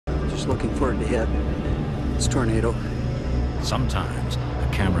looking for it to hit. It's a tornado. Sometimes a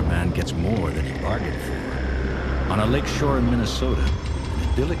cameraman gets more than he bargained for. On a lakeshore in Minnesota, an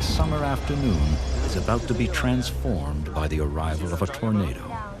idyllic summer afternoon is about to be transformed by the arrival of a tornado.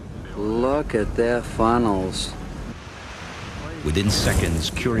 Look at the funnels. Within seconds,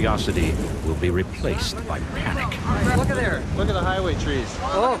 curiosity will be replaced by panic. Look at there. Look at the highway trees.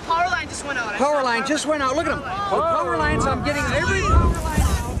 Oh, The power line just went out. power line just went out. Look at them. The power lines, I'm getting every...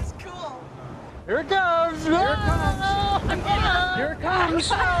 It's cool. Here it comes. Here it comes. Here it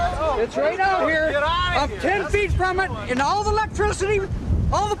comes. It's right out here. Get out I'm of here. 10 feet from it, and all the electricity,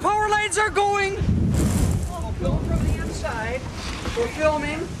 all the power lines are going. We'll film from the inside. We're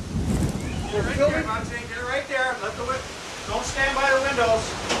filming. We're filming. Get right there. Don't stand by the windows.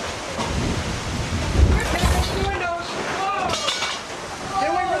 Get away from the windows. Get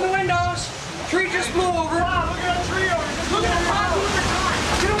away from the windows. Tree just blew over. Wow, look at that tree over there. Look at that.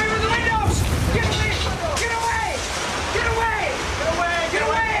 Get away from the windows. Get away. Get away. Get away. Get away. Get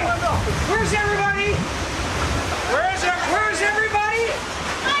away. Where's everybody? Where is it? Where's everybody?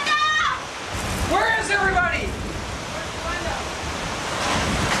 Where is everybody?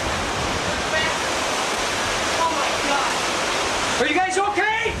 Oh my God. Are you guys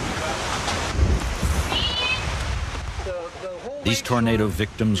okay? These tornado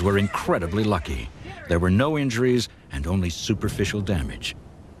victims were incredibly lucky. There were no injuries and only superficial damage.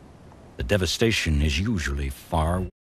 The devastation is usually far